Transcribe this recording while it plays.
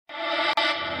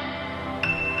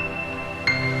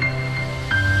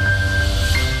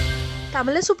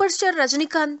తమిళ super star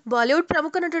Rajinikanth, Bollywood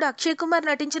ప్రముఖ నటుడు అక్షయ్ కుమార్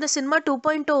నటించిన సినిమా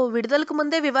 2.0 విడుదలకు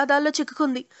ముందే వివాదాల్లో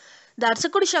చిక్కుకుంది.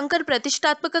 దర్శకుడు శంకర్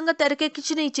ప్రతిష్టాత్మకంగా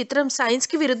తెరకెక్కించిన ఈ చిత్రం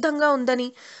సైన్స్కి విరుద్ధంగా ఉందని,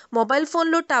 మొబైల్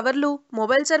ఫోన్లు, టవర్లు,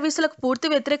 మొబైల్ సర్వీసులకు పూర్తి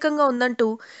వ్యతిరేకంగా ఉందంటూ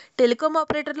టెలికాం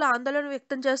ఆపరేటర్లు ఆందోళన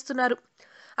వ్యక్తం చేస్తున్నారు.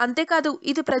 అంతేకాదు,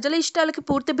 ఇది ప్రజల ఇష్టాలకి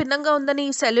పూర్తి భిన్నంగా ఉందని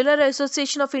సెల్యులార్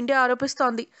అసోసియేషన్ ఆఫ్ ఇండియా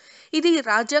ఆరోపిస్తోంది. ఇది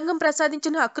రాజ్యాంగం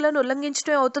ప్రసాదించిన హక్కులను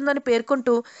ఉల్లంఘించడమే అవుతుందని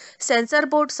పేర్కొంటూ సెన్సార్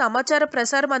బోర్డు సమాచార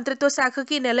ప్రసార మంత్రిత్వ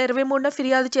శాఖకి నెల 23న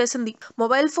ఫిర్యాదు చేసింది.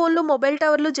 మొబైల్ ఫోన్లు, మొబైల్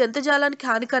టవర్లు జంతుజాలానికి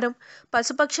హానికరం,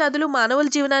 పశుపక్షాదులు, మానవుల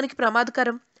జీవనానికి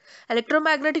ప్రమాదకరం,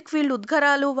 ఎలక్ట్రోమాగ్నెటిక్ ఫీల్డ్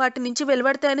ఉద్గారాలు వాటి నుంచి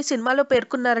వెలువడతాయని సినిమాలో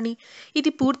పేర్కొన్నారని,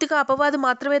 ఇది పూర్తిగా అపవాదు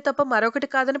మాత్రమే తప్ప మరొకటి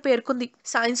కాదని పేర్కొంది.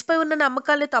 సైన్స్పై ఉన్న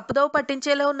నమ్మకాల్ని తప్పుదోవ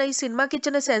పట్టించేలా ఉన్న ఈ సినిమాకి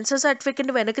ఇచ్చిన సెన్సార్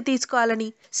సర్టిఫికెట్ని వెనక్కి తీసుకోవాలని,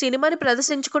 సినిమాని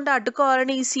ప్రదర్శించకుండా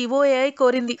అడ్డుకోవాలని సిఓఏఐ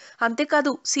కోరింది.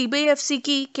 అంతేకాదు,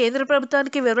 సిబిఎఫ్సికి కేంద్ర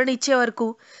ప్రభుత్వానికి వివరణ ఇచ్చే వరకు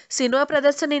సినిమా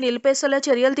ప్రదర్శనని నిలిపేసేలా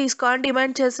చర్యలు తీసుకోవాలని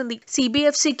డిమాండ్ చేసింది.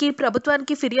 సిబిఎఫ్సికి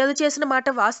ప్రభుత్వానికి ఫిర్యాదు చేసిన మాట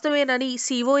వాస్తవేనని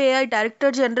సిఓఏఐ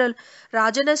director general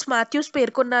Rajan yes Mathews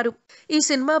పేర్కొన్నారు. ఈ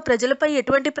సినిమా ప్రజలపై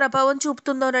ఎటువంటి ప్రభావం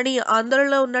చూపుతుందోనని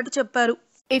ఆందోళనలో ఉన్నట్టు చెప్పారు.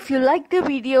 If you like the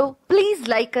video, please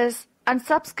like us and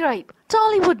subscribe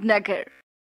Tollywood Nagar.